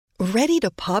Ready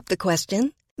to pop the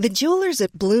question? The jewelers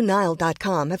at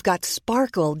BlueNile.com have got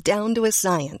sparkle down to a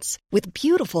science with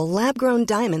beautiful lab-grown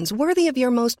diamonds worthy of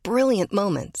your most brilliant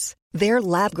moments. Their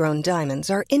lab-grown diamonds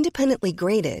are independently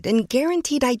graded and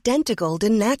guaranteed identical to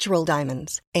natural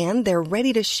diamonds, and they're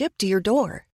ready to ship to your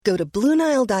door. Go to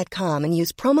BlueNile.com and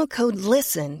use promo code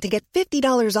LISTEN to get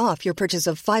 $50 off your purchase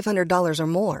of $500 or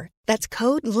more. That's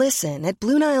code LISTEN at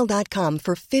BlueNile.com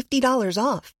for $50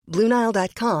 off.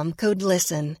 BlueNile.com, code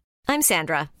LISTEN. I'm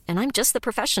Sandra, and I'm just the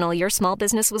professional your small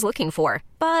business was looking for.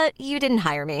 But you didn't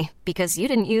hire me because you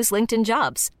didn't use LinkedIn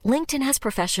Jobs. LinkedIn has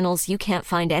professionals you can't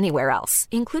find anywhere else,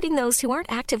 including those who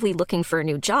aren't actively looking for a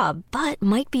new job, but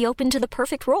might be open to the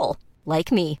perfect role,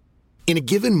 like me. In a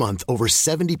given month, over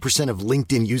 70% of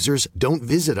LinkedIn users don't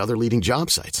visit other leading job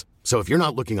sites. So if you're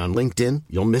not looking on LinkedIn,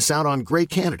 you'll miss out on great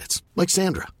candidates like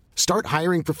Sandra. Start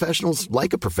hiring professionals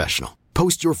like a professional.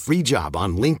 Post your free job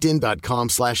on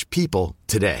linkedin.com/people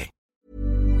today.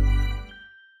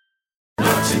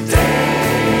 Not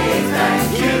today,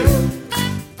 thank you.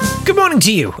 Good morning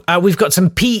to you. We've got some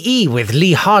PE with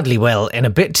Lee Hardlywell in a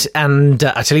bit, and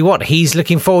I tell you what, he's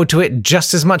looking forward to it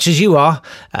just as much as you are.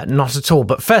 Not at all.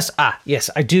 But first, yes,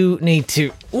 I do need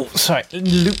to,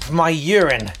 loop my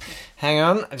urine. Hang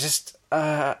on, just,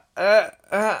 yeah.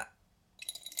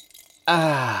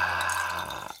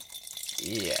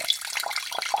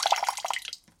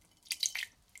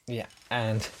 Yeah,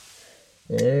 and...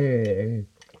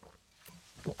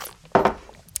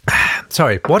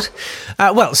 Sorry, what?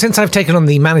 Well, since I've taken on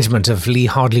the management of Lee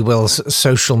Hardlywell's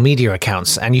social media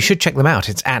accounts, and you should check them out,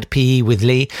 it's at PE with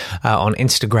Lee on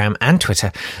Instagram and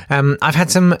Twitter, I've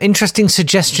had some interesting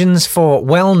suggestions for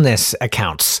wellness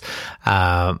accounts.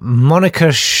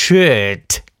 Monica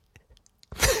Schurt,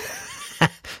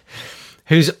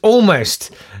 who's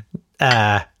almost...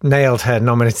 nailed her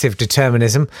nominative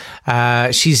determinism.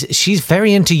 She's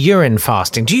very into urine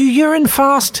fasting. Do you urine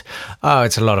fast? Oh,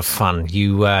 it's a lot of fun.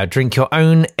 You drink your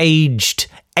own aged,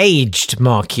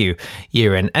 mark you,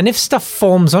 urine. And if stuff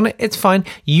forms on it, it's fine.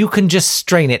 You can just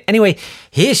strain it. Anyway,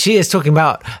 here she is talking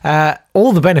about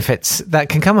all the benefits that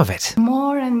can come of it.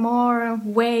 More and more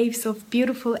waves of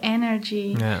beautiful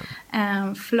energy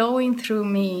flowing through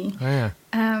me. Oh, yeah.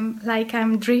 Like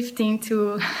I'm drifting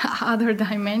to other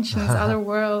dimensions, other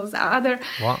worlds,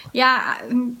 What? Yeah,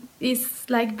 it's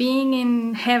like being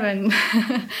in heaven.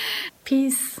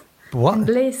 Peace. What? And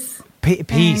bliss.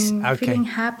 Peace. And okay. feeling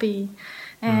happy.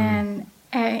 And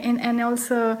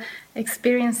also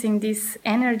experiencing this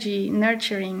energy,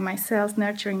 nurturing myself,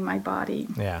 nurturing my body,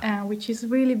 which is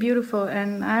really beautiful.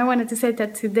 And I wanted to say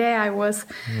that today I was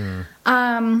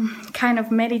kind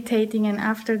of meditating, and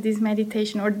after this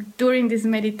meditation, or during this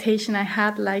meditation, I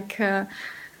had like a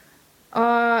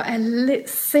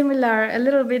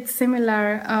little bit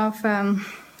similar of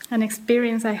an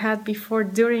experience I had before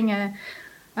during a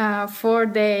 4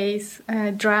 days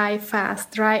dry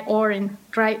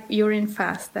urine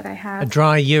fast that I had. A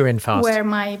dry urine fast. Where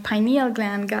my pineal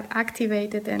gland got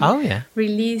activated and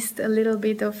released a little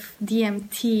bit of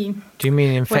DMT. Do you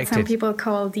mean infected? What some people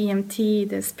call DMT,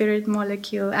 the spirit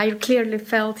molecule. I clearly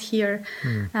felt here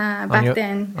back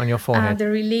then on your forehead the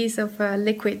release of a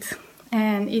liquid,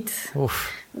 and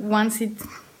once it.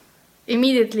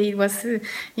 Immediately it was,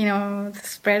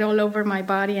 spread all over my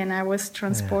body, and I was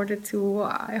transported to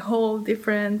a whole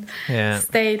different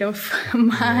state of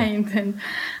mind, and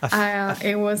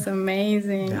it was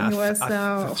amazing. It was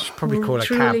a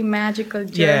truly magical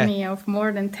journey of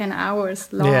more than 10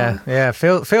 hours long. Yeah,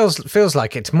 feels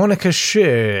like it. Monica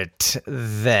Schurt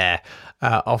there.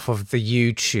 Off of the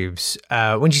YouTubes.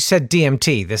 When she said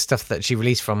DMT, the stuff that she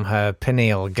released from her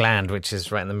pineal gland, which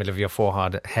is right in the middle of your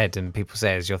forehead, and people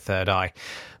say is your third eye.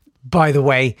 By the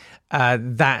way,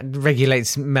 that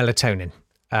regulates melatonin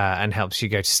and helps you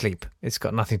go to sleep. It's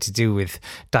got nothing to do with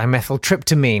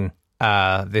dimethyltryptamine,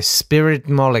 this spirit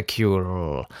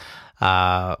molecule.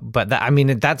 But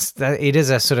it is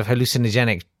a sort of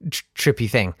hallucinogenic, trippy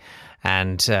thing.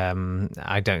 And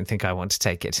I don't think I want to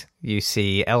take it. You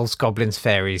see elves, goblins,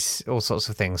 fairies, all sorts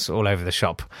of things all over the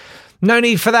shop. No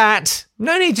need for that.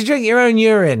 No need to drink your own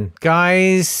urine,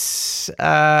 guys.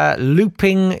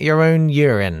 Looping your own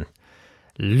urine.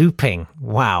 Looping.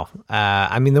 Wow.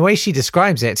 The way she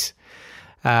describes it,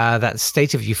 that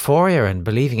state of euphoria and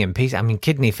believing in peace.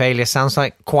 Kidney failure sounds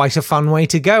like quite a fun way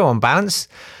to go on balance.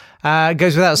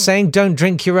 Goes without saying, don't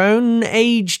drink your own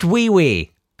aged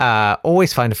wee-wee.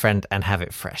 Always find a friend and have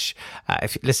it fresh.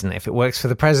 If it works for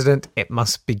the president, it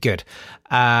must be good.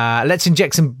 Let's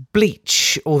inject some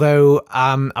bleach. Although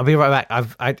I'll be right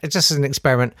back. Just as an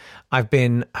experiment, I've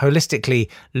been holistically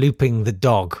looping the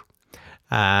dog,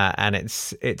 and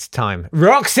it's time.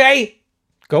 Roxy,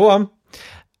 Go on.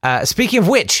 Speaking of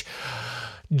which,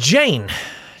 Janie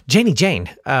Jane,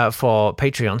 for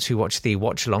Patreons who watch the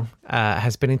watch along,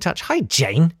 has been in touch. Hi,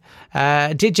 Jane.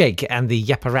 Dear Jake and the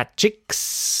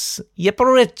Yapparatchiks.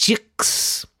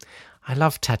 I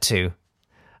love tattoo.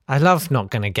 I love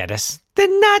Not Gonna Get Us.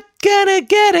 They're not gonna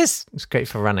get us. It's great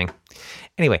for running.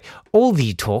 Anyway, all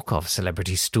the talk of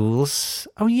celebrity stools.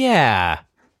 Oh, yeah.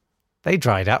 They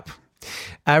dried up.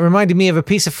 Reminded me of a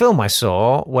piece of film I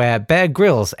saw where Bear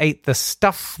Grylls ate the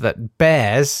stuff that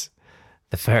bears,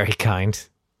 the furry kind,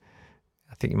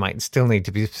 I think you might still need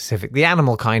to be specific, the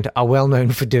animal kind, are well known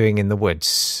for doing in the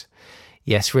woods.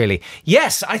 Yes, really.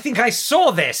 Yes, I think I saw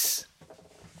this.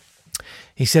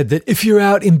 He said that if you're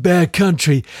out in bear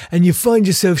country and you find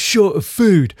yourself short of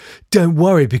food, don't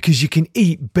worry because you can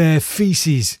eat bear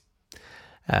feces.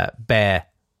 Bear,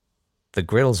 the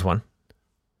Grylls one,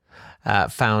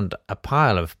 found a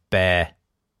pile of bear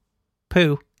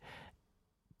poo,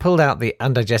 pulled out the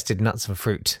undigested nuts and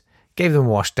fruit, gave them a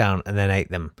wash down, and then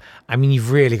ate them. I mean,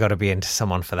 you've really got to be into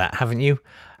someone for that, haven't you?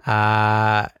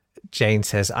 Jane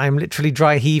says, I'm literally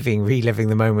dry heaving, reliving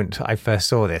the moment I first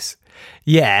saw this.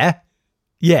 Yeah,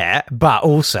 but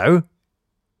also...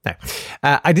 No.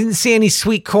 I didn't see any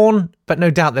sweet corn, but no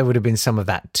doubt there would have been some of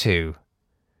that too.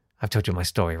 I've told you my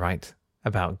story, right?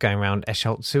 About going around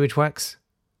Esholt sewage works?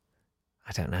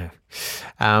 I don't know.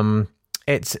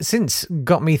 It's since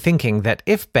got me thinking that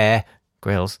if Bear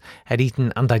Grylls had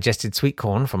eaten undigested sweet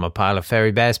corn from a pile of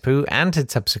fairy bear's poo and had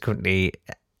subsequently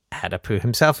had a poo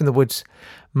himself in the woods,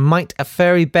 might a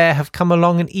fairy bear have come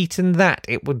along and eaten that?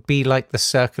 It would be like the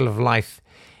circle of life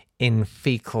in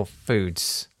fecal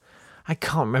foods. I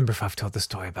can't remember if I've told the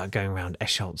story about going around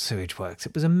Esholt sewage works.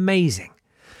 It was amazing.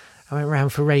 I went around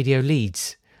for Radio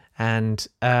Leeds and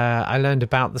I learned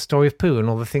about the story of poo and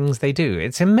all the things they do.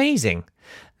 It's amazing.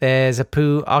 There's a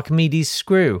poo Archimedes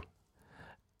screw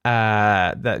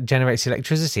that generates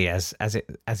electricity as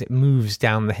it moves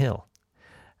down the hill.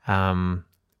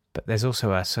 But there's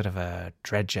also a sort of a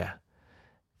dredger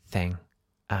thing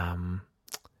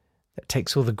that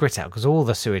takes all the grit out because all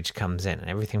the sewage comes in and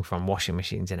everything from washing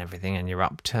machines and everything, and your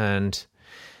upturned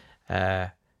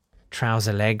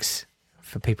trouser legs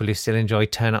for people who still enjoy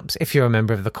turn-ups. If you're a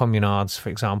member of the communards, for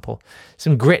example,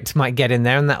 some grit might get in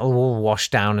there and that will all wash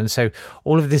down. And so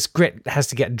all of this grit has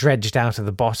to get dredged out of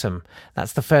the bottom.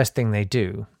 That's the first thing they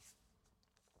do.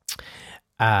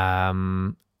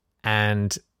 It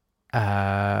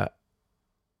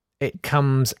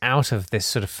comes out of this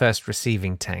sort of first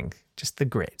receiving tank, just the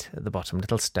grit at the bottom,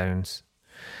 little stones,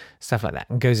 stuff like that,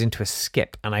 and goes into a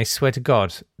skip. And I swear to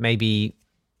God, maybe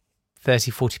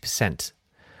 30-40%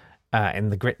 in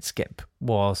the grit skip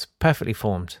was perfectly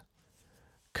formed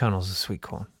kernels of sweet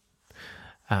corn.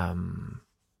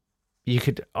 You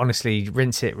could honestly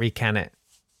rinse it, recan it.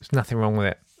 There's nothing wrong with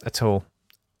it at all.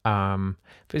 But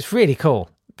it's really cool.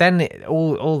 Then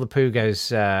all the poo goes...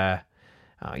 do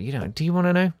you want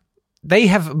to know? They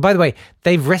have, by the way,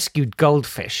 they've rescued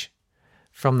goldfish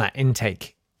from that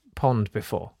intake pond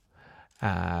before.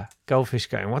 Goldfish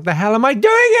going, what the hell am I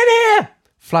doing in here?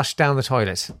 Flushed down the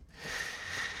toilet.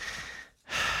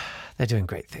 They're doing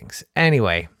great things.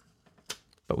 Anyway,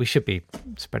 but we should be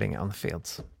spreading it on the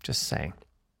fields. Just saying.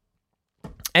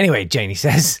 Anyway, Janie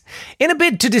says, in a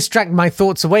bid to distract my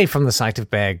thoughts away from the sight of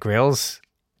Bear Grylls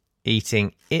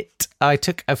eating it, I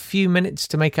took a few minutes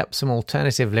to make up some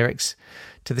alternative lyrics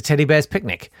to the Teddy Bear's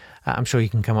Picnic. I'm sure you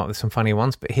can come up with some funny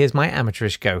ones, but here's my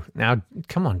amateurish go. Now,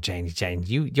 come on, Jane,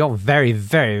 you're very,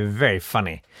 very, very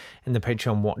funny in the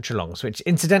Patreon watch-alongs, which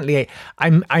incidentally,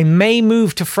 I may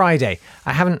move to Friday.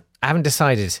 I haven't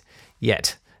decided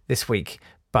yet this week,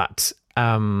 but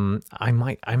I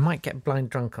might get blind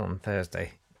drunk on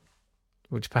Thursday,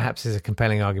 which perhaps is a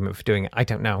compelling argument for doing it. I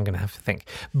don't know. I'm going to have to think.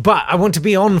 But I want to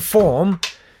be on form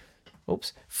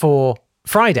for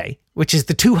Friday, which is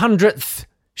the 200th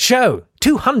show.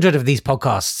 200 of these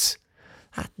podcasts.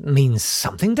 That means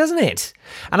something, doesn't it?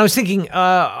 And I was thinking,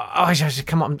 I should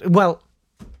come on. Well,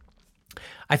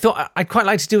 I thought I'd quite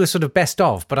like to do a sort of best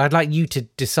of, but I'd like you to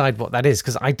decide what that is,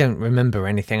 because I don't remember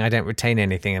anything. I don't retain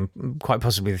anything, and quite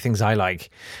possibly the things I like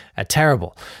are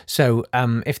terrible. So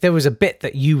if there was a bit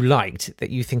that you liked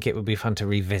that you think it would be fun to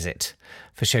revisit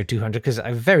for show 200, because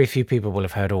very few people will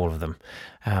have heard all of them,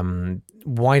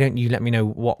 why don't you let me know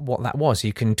what that was?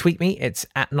 You can tweet me, it's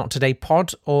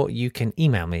 @NotTodayPod, or you can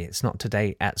email me, it's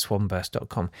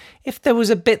nottoday@swanburst.com. If there was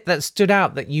a bit that stood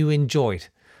out that you enjoyed,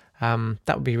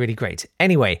 That would be really great.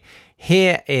 Anyway,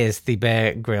 here is the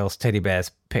Bear Grylls Teddy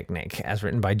Bears Picnic, as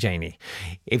written by Janie.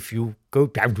 If you go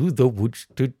down to the woods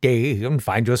today and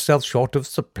find yourself short of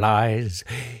supplies,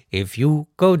 if you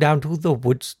go down to the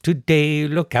woods today,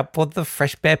 look out for the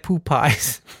fresh bear poo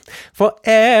pies. For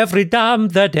every dime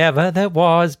that ever there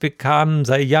was becomes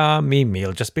a yummy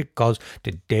meal, just because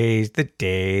today's the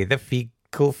day the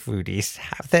fecal foodies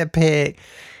have their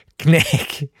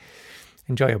picnic.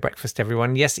 Enjoy your breakfast,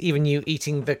 everyone. Yes, even you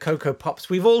eating the Cocoa Pops.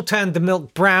 We've all turned the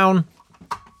milk brown.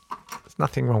 There's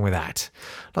nothing wrong with that.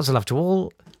 Lots of love to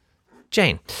all.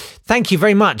 Jane. Thank you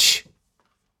very much,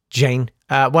 Jane.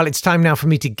 Well, it's time now for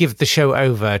me to give the show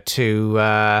over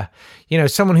to,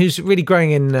 someone who's really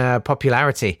growing in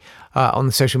popularity on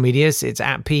the social medias. It's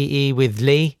at PE with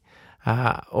Lee,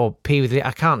 or P with Lee.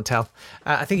 I can't tell.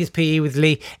 I think it's PE with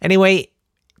Lee. Anyway,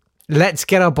 let's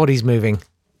get our bodies moving.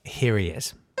 Here he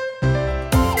is.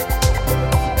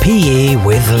 PE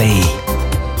with Lee.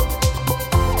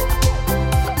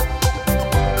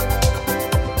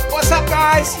 What's up,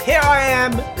 guys? Here I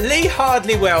am, Lee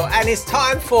Hardlywell, and it's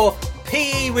time for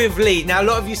PE with Lee. Now, a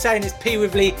lot of you saying it's PE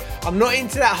with Lee. I'm not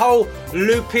into that whole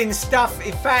looping stuff.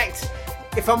 In fact,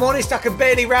 if I'm honest, I can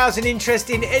barely rouse an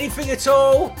interest in anything at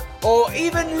all, or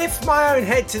even lift my own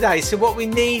head today. So what we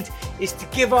need is to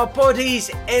give our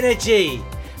bodies energy.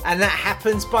 And that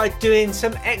happens by doing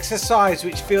some exercise,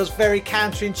 which feels very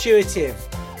counterintuitive.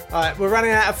 All right, we're running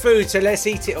out of food, so let's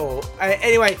eat it all.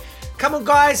 Anyway, come on,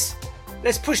 guys.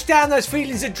 Let's push down those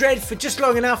feelings of dread for just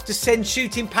long enough to send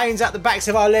shooting pains out the backs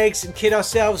of our legs and kid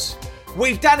ourselves.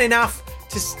 We've done enough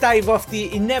to stave off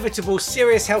the inevitable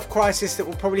serious health crisis that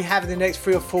we'll probably have in the next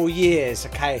 3 or 4 years,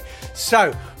 okay?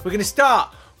 So, we're going to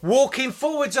start walking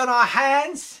forwards on our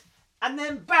hands and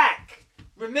then back,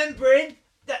 remembering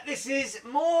that this is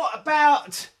more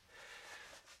about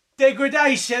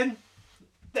degradation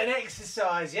than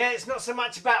exercise. Yeah, it's not so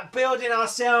much about building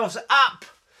ourselves up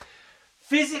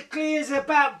physically as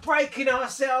about breaking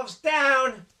ourselves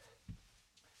down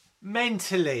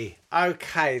mentally.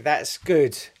 Okay, that's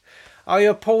good. Are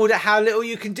you appalled at how little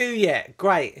you can do yet?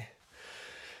 Great.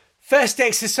 First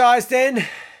exercise then,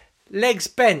 legs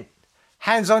bent,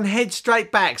 hands on head,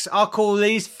 straight backs. I'll call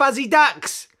these fuzzy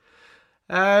ducks.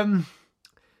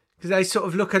 Because they sort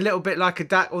of look a little bit like a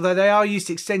duck, although they are used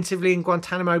extensively in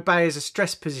Guantanamo Bay as a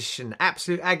stress position.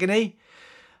 Absolute agony,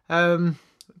 but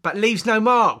leaves no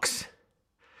marks.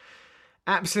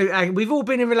 Absolute agony. We've all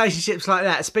been in relationships like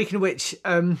that. Speaking of which,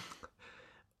 it's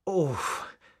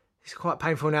quite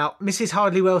painful now. Mrs.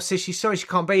 Hardlywell says she's sorry she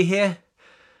can't be here.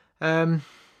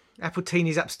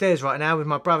 Appleteeny's upstairs right now with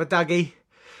my brother Dougie,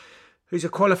 who's a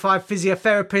qualified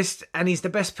physiotherapist, and he's the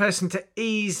best person to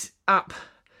ease up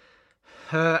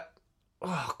her.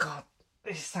 Oh, God,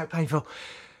 this is so painful.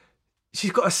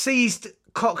 She's got a seized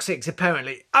coccyx,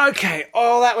 apparently. Okay,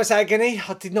 that was agony.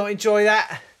 I did not enjoy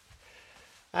that.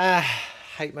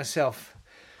 Hate myself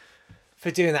for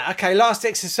doing that. Okay, last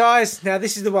exercise. Now,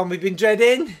 this is the one we've been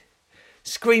dreading.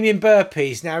 Screaming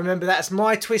burpees. Now, remember, that's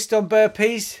my twist on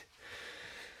burpees.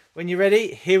 When you're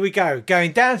ready, here we go.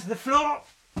 Going down to the floor,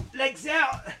 legs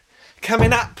out,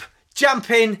 coming up,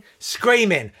 jumping,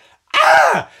 screaming.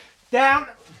 Down,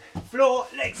 floor,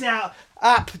 legs out,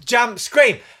 up, jump,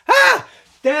 scream.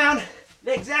 Down,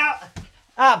 legs out,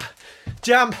 up,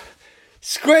 jump,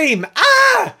 scream.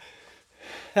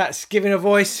 That's giving a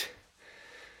voice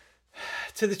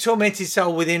to the tormented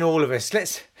soul within all of us.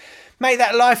 Let's make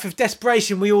that life of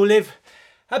desperation we all live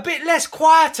a bit less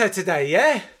quieter today,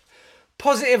 yeah?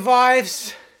 Positive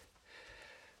vibes.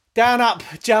 Down, up,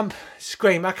 jump,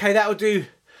 scream. Okay, that'll do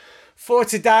for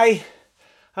today.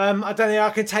 I don't think I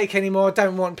can take any more. I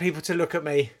don't want people to look at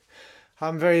me.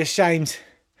 I'm very ashamed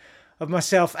of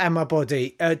myself and my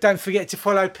body. Don't forget to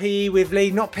follow PE with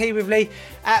Lee, not PE with Lee,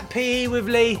 at PE with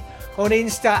Lee on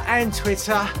Insta and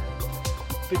Twitter.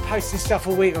 Been posting stuff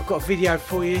all week. I've got a video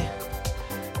for you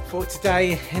for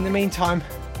today. In the meantime,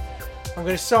 I'm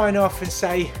going to sign off and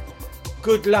say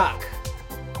good luck,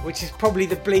 which is probably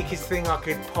the bleakest thing I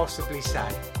could possibly say.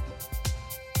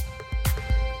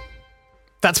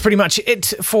 That's pretty much it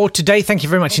for today. Thank you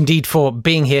very much indeed for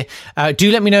being here.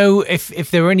 Do let me know if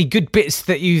there were any good bits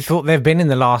that you thought there have been in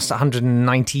the last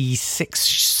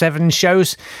 196-7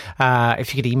 shows.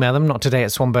 If you could email them,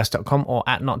 nottoday@swanburst.com or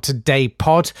at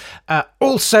nottodaypod.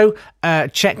 Also,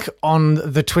 check on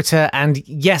the Twitter, and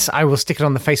yes, I will stick it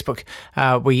on the Facebook.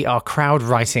 We are crowd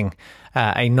writing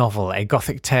a novel, a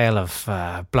gothic tale of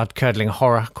blood-curdling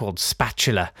horror called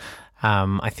Spatula.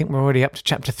 I think we're already up to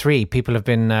chapter 3. People have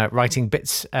been writing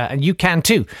bits, and you can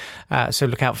too. So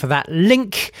look out for that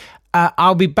link.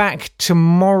 I'll be back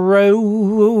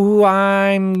tomorrow.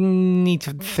 I need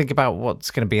to think about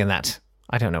what's going to be in that.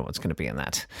 I don't know what's going to be in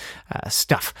that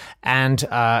stuff. And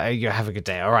you have a good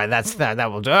day. All right,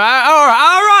 that will do. All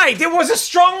right. It was a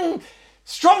strong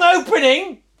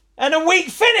opening and a weak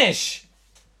finish.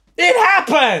 It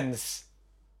happens.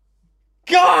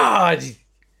 God,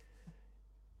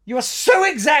 you are so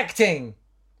exacting.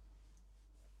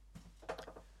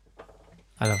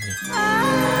 I love you.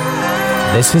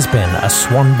 This has been a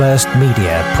Swanburst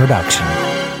Media production.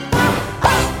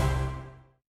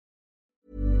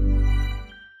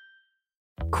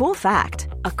 Cool fact,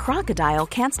 a crocodile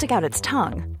can't stick out its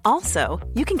tongue. Also,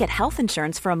 you can get health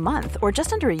insurance for a month or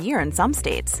just under a year in some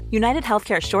states. United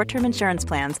Healthcare short-term insurance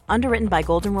plans, underwritten by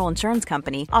Golden Rule Insurance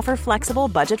Company, offer flexible,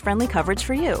 budget-friendly coverage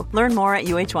for you. Learn more at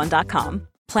uh1.com.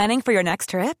 Planning for your next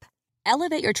trip?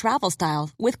 Elevate your travel style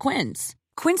with Quince.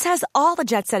 Quince has all the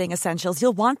jet-setting essentials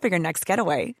you'll want for your next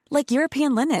getaway, like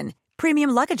European linen, premium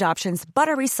luggage options,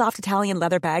 buttery soft Italian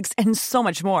leather bags, and so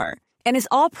much more. And is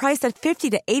all priced at 50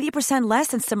 to 80% less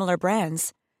than similar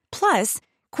brands. Plus,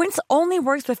 Quince only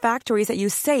works with factories that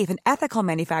use safe and ethical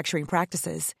manufacturing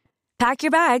practices. Pack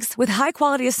your bags with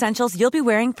high-quality essentials you'll be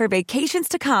wearing for vacations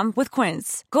to come with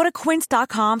Quince. Go to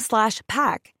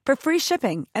quince.com/pack for free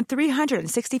shipping and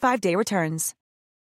 365-day returns.